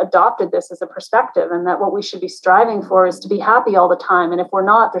sort of adopted this as a perspective, and that what we should be striving for is to be happy all the time, and if we're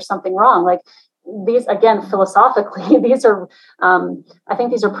not, there's something wrong. Like these, again, philosophically, these are, I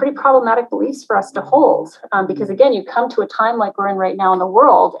think these are pretty problematic beliefs for us to hold, because again, you come to a time like we're in right now in the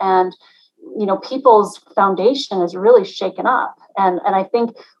world, and people's foundation is really shaken up, and I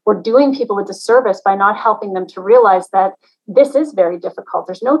think we're doing people a disservice by not helping them to realize that this is very difficult.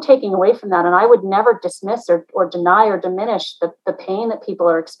 There's no taking away from that, and I would never dismiss or deny or diminish the pain that people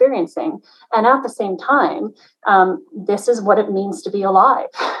are experiencing. And at the same time, this is what it means to be alive,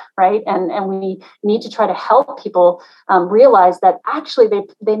 right? And we need to try to help people realize that actually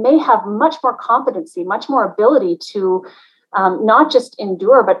they may have much more competency, much more ability to not just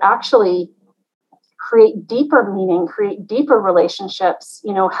endure, but actually create deeper meaning, create deeper relationships,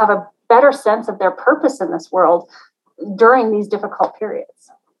 have a better sense of their purpose in this world during these difficult periods.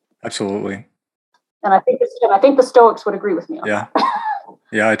 Absolutely. And I think the Stoics would agree with me on that.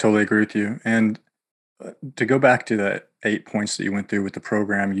 Yeah, I totally agree with you. And to go back to the 8 points that you went through with the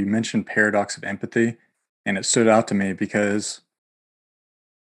program, you mentioned paradox of empathy, and it stood out to me because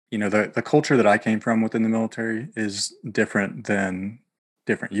the culture that I came from within the military is different than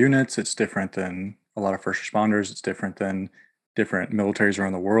different units. It's different than a lot of first responders. It's different than different militaries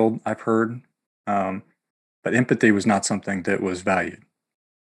around the world, I've heard. But empathy was not something that was valued.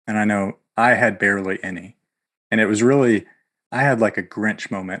 And I know I had barely any. And it was really, I had like a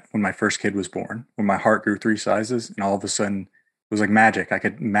Grinch moment when my first kid was born, when my heart grew 3 sizes, and all of a sudden it was like magic. I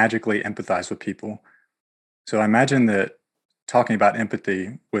could magically empathize with people. So I imagine that talking about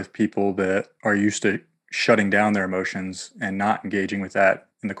empathy with people that are used to shutting down their emotions and not engaging with that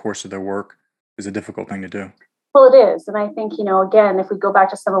in the course of their work is a difficult thing to do. Well, it is. And I think, again, if we go back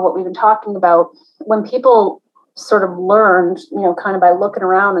to some of what we've been talking about, when people sort of learned, kind of by looking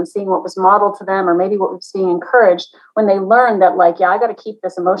around and seeing what was modeled to them, or maybe what was being encouraged, when they learned that, like, yeah, I got to keep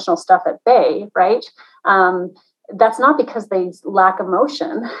this emotional stuff at bay, right? That's not because they lack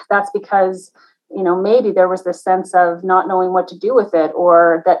emotion. That's because, maybe there was this sense of not knowing what to do with it,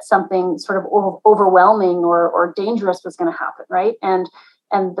 or that something sort of overwhelming or dangerous was going to happen, right? And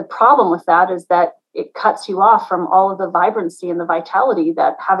the problem with that is that it cuts you off from all of the vibrancy and the vitality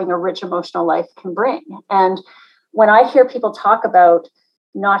that having a rich emotional life can bring. And when I hear people talk about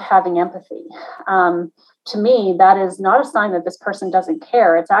not having empathy, to me, that is not a sign that this person doesn't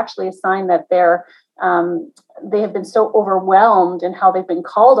care. It's actually a sign that they have been so overwhelmed in how they've been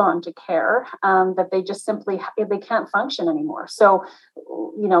called on to care, that they just simply they can't function anymore. So,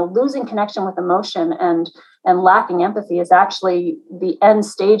 losing connection with emotion and lacking empathy is actually the end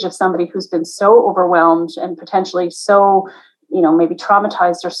stage of somebody who's been so overwhelmed and potentially so, maybe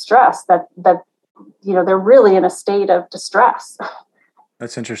traumatized or stressed that they're really in a state of distress.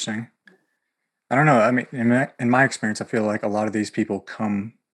 That's interesting. I don't know. I mean, in my experience, I feel like a lot of these people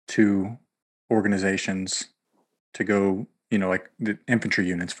come to organizations to go, like the infantry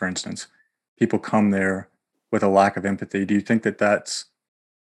units, for instance. People come there with a lack of empathy. Do you think that that's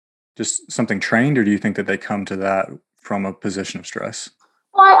just something trained, or do you think that they come to that from a position of stress?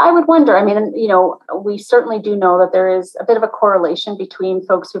 Well, I would wonder. I mean, we certainly do know that there is a bit of a correlation between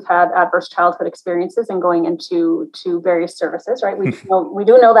folks who've had adverse childhood experiences and going into various services, right? We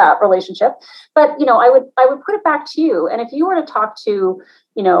do know that relationship. But I would put it back to you. And if you were to talk to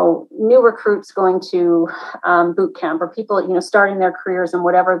new recruits going to boot camp, or people starting their careers in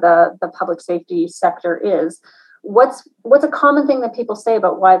whatever the public safety sector is, what's a common thing that people say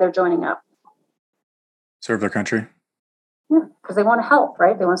about why they're joining up? Serve their country. Yeah, because they want to help,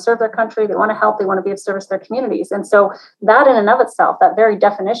 right? They want to serve their country. They want to help. They want to be of service to their communities. And so that in and of itself, that very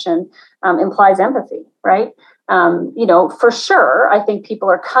definition implies empathy, right? For sure, I think people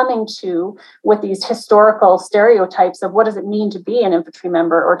are coming to with these historical stereotypes of what does it mean to be an infantry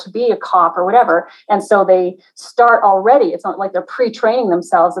member or to be a cop or whatever. And so they start already. It's not like they're pre-training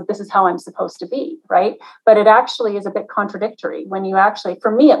themselves that this is how I'm supposed to be, right? But it actually is a bit contradictory when you actually,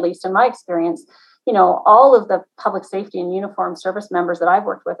 for me, at least in my experience, all of the public safety and uniformed service members that I've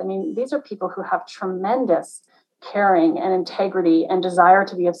worked with, I mean, these are people who have tremendous caring and integrity and desire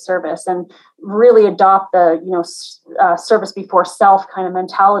to be of service and really adopt the, service before self kind of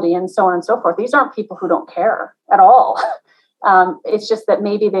mentality and so on and so forth. These aren't people who don't care at all. It's just that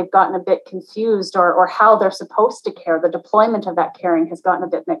maybe they've gotten a bit confused or how they're supposed to care. The deployment of that caring has gotten a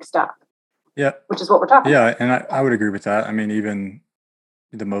bit mixed up. Yeah. Which is what we're talking about. Yeah. And I would agree with that. I mean, even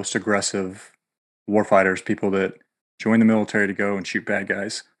the most aggressive warfighters, people that join the military to go and shoot bad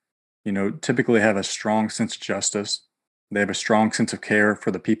guys, typically have a strong sense of justice. They have a strong sense of care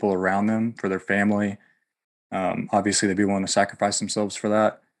for the people around them, for their family. Obviously, they'd be willing to sacrifice themselves for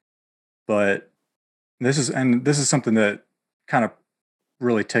that. But this is something that kind of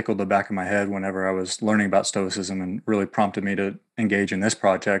really tickled the back of my head whenever I was learning about Stoicism, and really prompted me to engage in this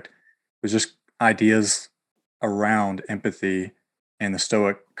project. It was just ideas around empathy and the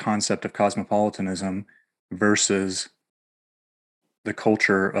Stoic concept of cosmopolitanism versus the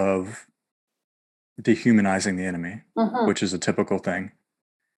culture of dehumanizing the enemy, which is a typical thing.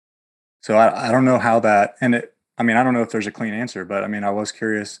 So I don't know how that, I don't know if there's a clean answer, but I was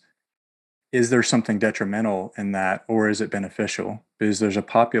curious, is there something detrimental in that, or is it beneficial? Because there's a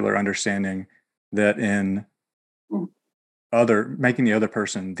popular understanding that in making the other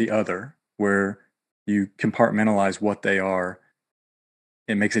person the other, where you compartmentalize what they are,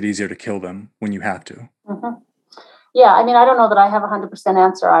 it makes it easier to kill them when you have to. Yeah, I don't know that I have 100%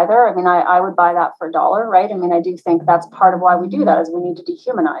 answer either. I would buy that for $1, right? I do think that's part of why we do that, is we need to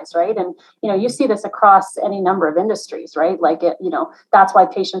dehumanize, right? And, you see this across any number of industries, right? Like, that's why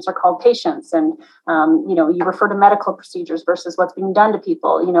patients are called patients. And, you refer to medical procedures versus what's being done to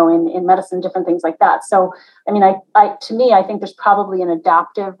people, in medicine, different things like that. So, to me, I think there's probably an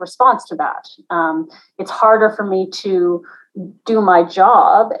adaptive response to that. It's harder for me to do my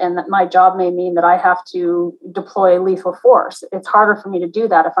job, and that my job may mean that I have to deploy lethal force. It's harder for me to do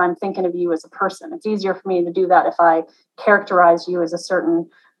that if I'm thinking of you as a person. It's easier for me to do that if I characterize you as a certain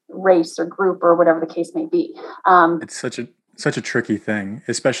race or group or whatever the case may be. It's such a tricky thing,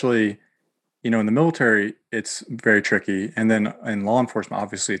 especially, in the military, it's very tricky. And then in law enforcement,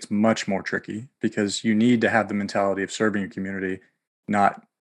 obviously, it's much more tricky because you need to have the mentality of serving your community, not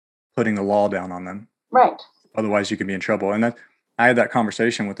putting the law down on them. Right. Otherwise, you can be in trouble. And I had that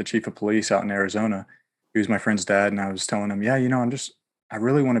conversation with the chief of police out in Arizona. He was my friend's dad, and I was telling him, yeah, I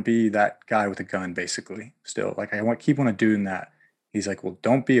really want to be that guy with a gun, basically, still. Like, keep on doing that. He's like, well,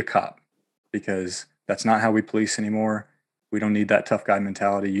 don't be a cop because that's not how we police anymore. We don't need that tough guy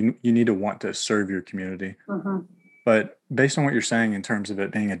mentality. You need to want to serve your community. Mm-hmm. But based on what you're saying in terms of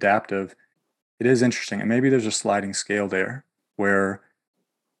it being adaptive, it is interesting. And maybe there's a sliding scale there where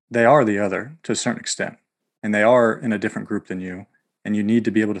they are the other to a certain extent, and they are in a different group than you. And you need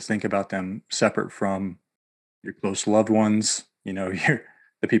to be able to think about them separate from your close loved ones, the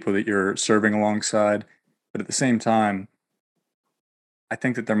people that you're serving alongside. But at the same time, I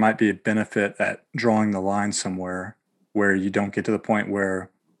think that there might be a benefit at drawing the line somewhere where you don't get to the point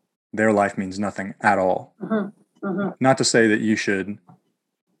where their life means nothing at all. Mm-hmm. Mm-hmm. Not to say that you should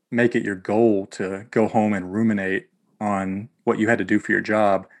make it your goal to go home and ruminate on what you had to do for your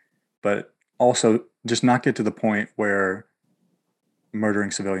job, but also just not get to the point where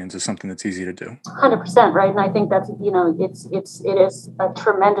murdering civilians is something that's easy to do. 100%, right? And I think that's, it is a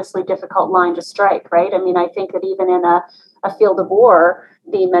tremendously difficult line to strike, right? I mean, I think that even in a field of war,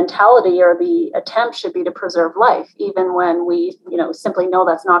 the mentality or the attempt should be to preserve life, even when we, simply know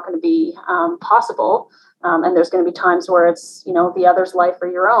that's not going to be possible. And there's going to be times where it's, the other's life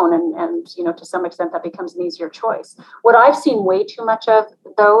or your own. And, to some extent that becomes an easier choice. What I've seen way too much of,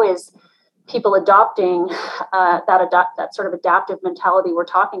 though, is people adopting that sort of adaptive mentality we're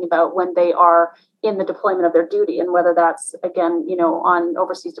talking about when they are in the deployment of their duty, and whether that's, again, on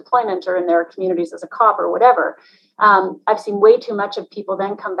overseas deployment or in their communities as a cop or whatever. I've seen way too much of people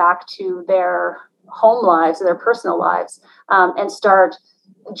then come back to their home lives, their personal lives, and start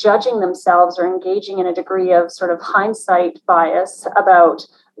judging themselves or engaging in a degree of sort of hindsight bias about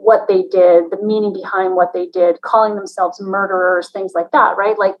what they did, the meaning behind what they did, calling themselves murderers, things like that,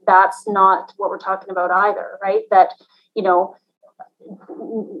 right? Like, that's not what we're talking about either, right? That,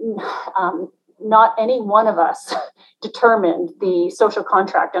 not any one of us determined the social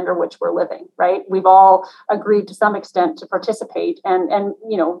contract under which we're living, right? We've all agreed to some extent to participate and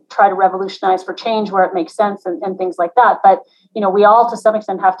try to revolutionize for change where it makes sense and things like that. But, we all to some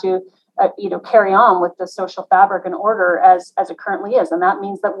extent have to carry on with the social fabric and order as it currently is. And that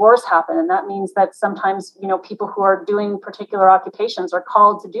means that wars happen. And that means that sometimes, people who are doing particular occupations are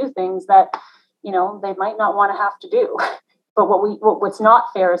called to do things that, they might not want to have to do. But what's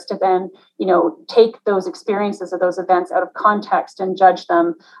not fair is to then, take those experiences or those events out of context and judge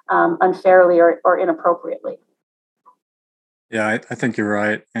them unfairly or inappropriately. Yeah, I think you're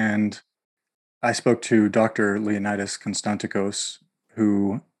right. And I spoke to Dr. Leonidas Konstantikos,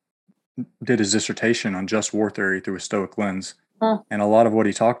 who did his dissertation on just war theory through a Stoic lens. And a lot of what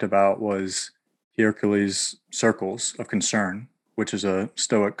he talked about was Hercules' circles of concern, which is a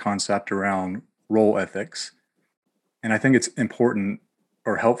Stoic concept around role ethics. And I think it's important,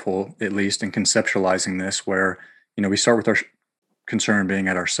 or helpful at least, in conceptualizing this, where we start with our concern being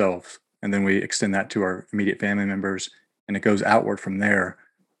at ourselves, and then we extend that to our immediate family members, and it goes outward from there.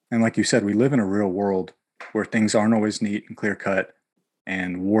 And like you said, we live in a real world where things aren't always neat and clear cut,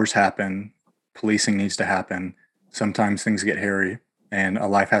 and wars happen, policing needs to happen. Sometimes things get hairy, and a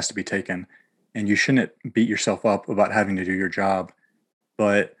life has to be taken. And you shouldn't beat yourself up about having to do your job,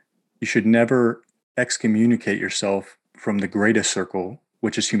 but you should never excommunicate yourself from the greatest circle,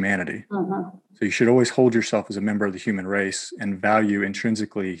 which is humanity. Mm-hmm. So you should always hold yourself as a member of the human race and value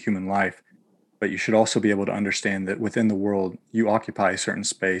intrinsically human life. But you should also be able to understand that within the world, you occupy a certain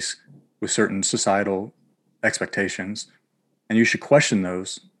space with certain societal expectations. And you should question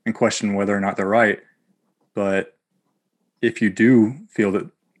those and question whether or not they're right. But if you do feel that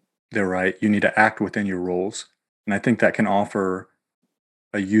they're right, you need to act within your roles. And I think that can offer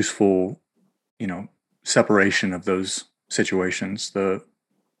a useful, separation of those situations. The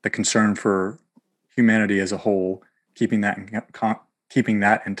concern for humanity as a whole, keeping that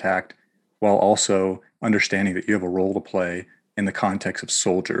intact, while also understanding that you have a role to play in the context of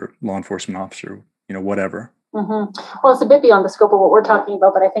soldier, law enforcement officer, whatever. Mm-hmm. Well, it's a bit beyond the scope of what we're talking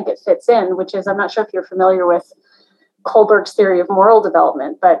about, but I think it fits in, which is, I'm not sure if you're familiar with Kohlberg's theory of moral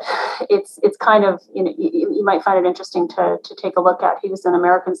development, but it's kind of, you might find it interesting to take a look at. He was an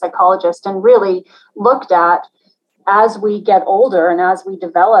American psychologist and really looked at, as we get older and as we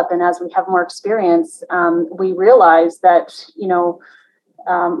develop and as we have more experience, we realize that,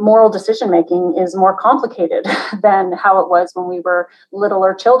 moral decision-making is more complicated than how it was when we were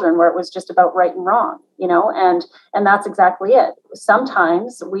littler children, where it was just about right and wrong, and that's exactly it.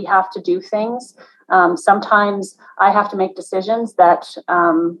 Sometimes we have to do things. Sometimes I have to make decisions that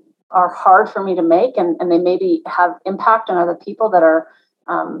are hard for me to make, and they maybe have impact on other people that are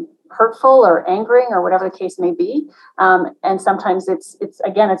hurtful or angering or whatever the case may be. And sometimes it's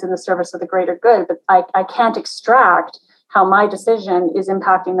in the service of the greater good, but I can't extract how my decision is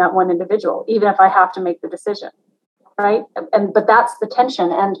impacting that one individual, even if I have to make the decision, right? But that's the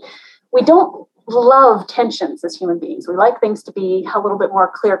tension. And we don't love tensions as human beings. We like things to be a little bit more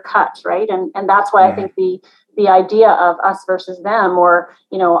clear cut, right? And that's why I think the idea of us versus them, or,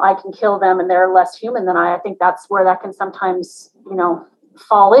 I can kill them and they're less human than I think that's where that can sometimes,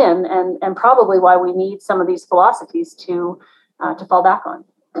 fall in, and probably why we need some of these philosophies to fall back on.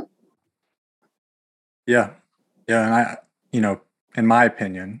 Yeah. And I, in my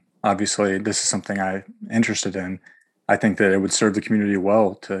opinion, obviously this is something I'm interested in. I think that it would serve the community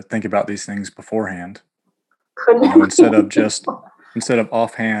well to think about these things beforehand. Instead of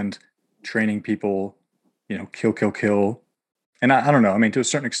offhand training people, kill. And I don't know. I mean, to a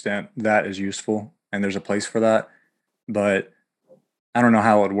certain extent, that is useful, and there's a place for that. But I don't know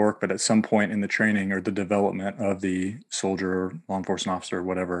how it would work. But at some point in the training or the development of the soldier, or law enforcement officer, or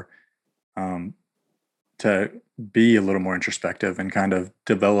whatever, to be a little more introspective and kind of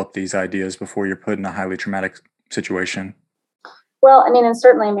develop these ideas before you're put in a highly traumatic situation. Well, and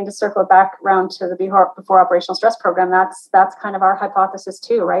certainly, to circle back around to the before operational stress program, that's kind of our hypothesis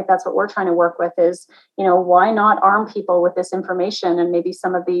too, right? That's what we're trying to work with is, why not arm people with this information and maybe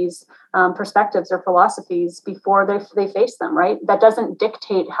some of these perspectives or philosophies before they face them, right? That doesn't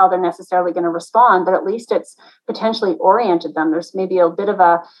dictate how they're necessarily going to respond, but at least it's potentially oriented them. There's maybe a bit of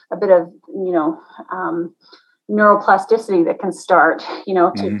neuroplasticity that can start,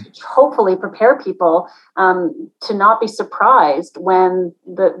 to hopefully prepare people to not be surprised when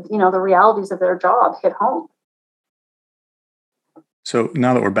the realities of their job hit home. So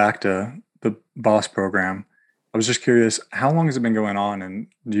now that we're back to the BOSS program, I was just curious, how long has it been going on, and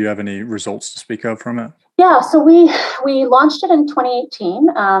do you have any results to speak of from it? Yeah, so we launched it in 2018,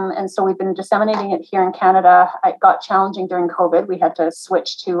 and so we've been disseminating it here in Canada. It got challenging during COVID. We had to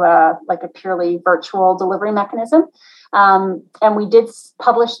switch to a purely virtual delivery mechanism, and we did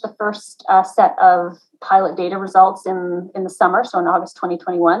publish the first set of pilot data results in the summer, so in August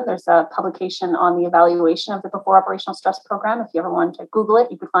 2021. There's a publication on the evaluation of the before operational stress program. If you ever wanted to Google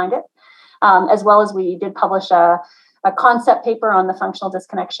it, you could find it. As well as we did publish a concept paper on the functional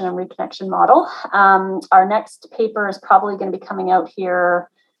disconnection and reconnection model. Our next paper is probably going to be coming out here,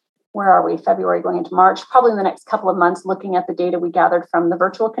 where are we, February going into March, probably in the next couple of months, looking at the data we gathered from the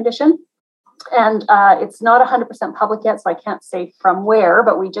virtual condition. And it's not 100% public yet, so I can't say from where,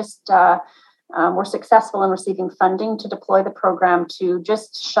 but we just were successful in receiving funding to deploy the program to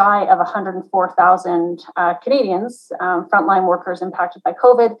just shy of 104,000 Canadians, frontline workers impacted by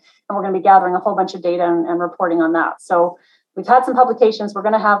COVID. And we're going to be gathering a whole bunch of data and reporting on that. So we've had some publications. We're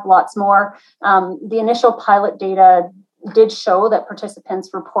going to have lots more. The initial pilot data did show that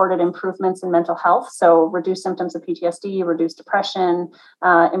participants reported improvements in mental health. So reduced symptoms of PTSD, reduced depression,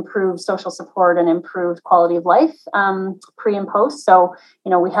 improved social support, and improved quality of life pre and post. So,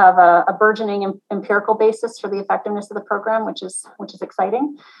 we have a burgeoning empirical basis for the effectiveness of the program, which is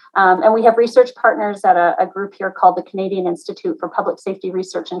exciting. And we have research partners at a group here called the Canadian Institute for Public Safety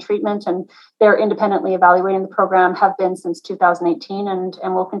Research and Treatment, and they're independently evaluating the program, have been since 2018,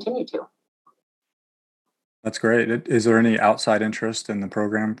 and will continue to. That's great. Is there any outside interest in the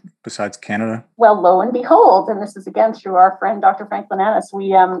program besides Canada? Well, lo and behold, and this is again through our friend Dr. Franklin Annis,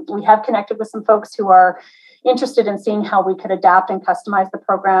 we have connected with some folks who are interested in seeing how we could adapt and customize the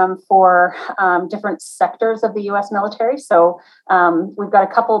program for different sectors of the U.S. military. So we've got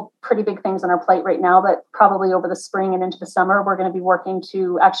a couple pretty big things on our plate right now, but probably over the spring and into the summer, we're going to be working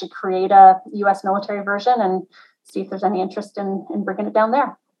to actually create a U.S. military version and see if there's any interest in bringing it down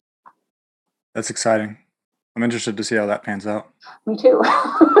there. That's exciting. I'm interested to see how that pans out. Me too.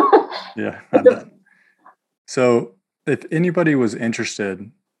 Yeah, I bet. So if anybody was interested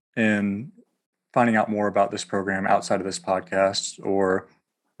in finding out more about this program outside of this podcast, or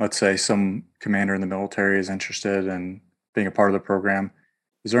let's say some commander in the military is interested in being a part of the program,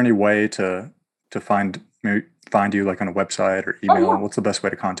 is there any way to find you, like on a website or email? Oh, yeah. What's the best way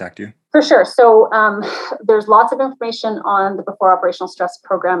to contact you? For sure. So there's lots of information on the Before Operational Stress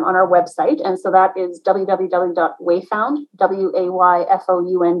program on our website. And so that is www.wayfound,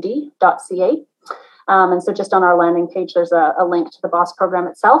 wayfound.ca. And so just on our landing page, there's a link to the BOSS program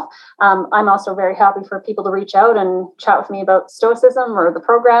itself. I'm also very happy for people to reach out and chat with me about stoicism or the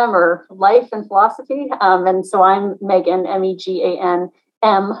program or life and philosophy. And so I'm Megan, MEGAN,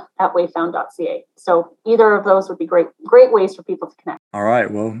 at wayfound.ca. So either of those would be great ways for people to connect. All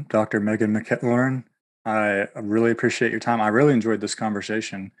right. Well, Dr. Megan McElheran, I really appreciate your time. I really enjoyed this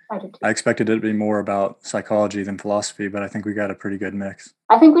conversation. I did too. I expected it to be more about psychology than philosophy, but I think we got a pretty good mix.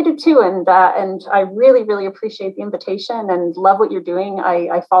 I think we did too, and I really, really appreciate the invitation and love what you're doing.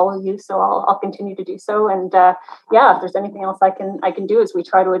 I follow you, so I'll continue to do so. And yeah, if there's anything else I can do as we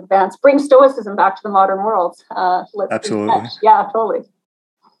try to advance, bring Stoicism back to the modern world. Let's Absolutely. yeah, totally.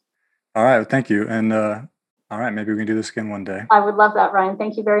 All right. Thank you. And all right, maybe we can do this again one day. I would love that, Ryan.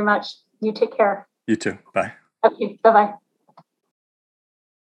 Thank you very much. You take care. You too. Bye. Okay. Bye bye.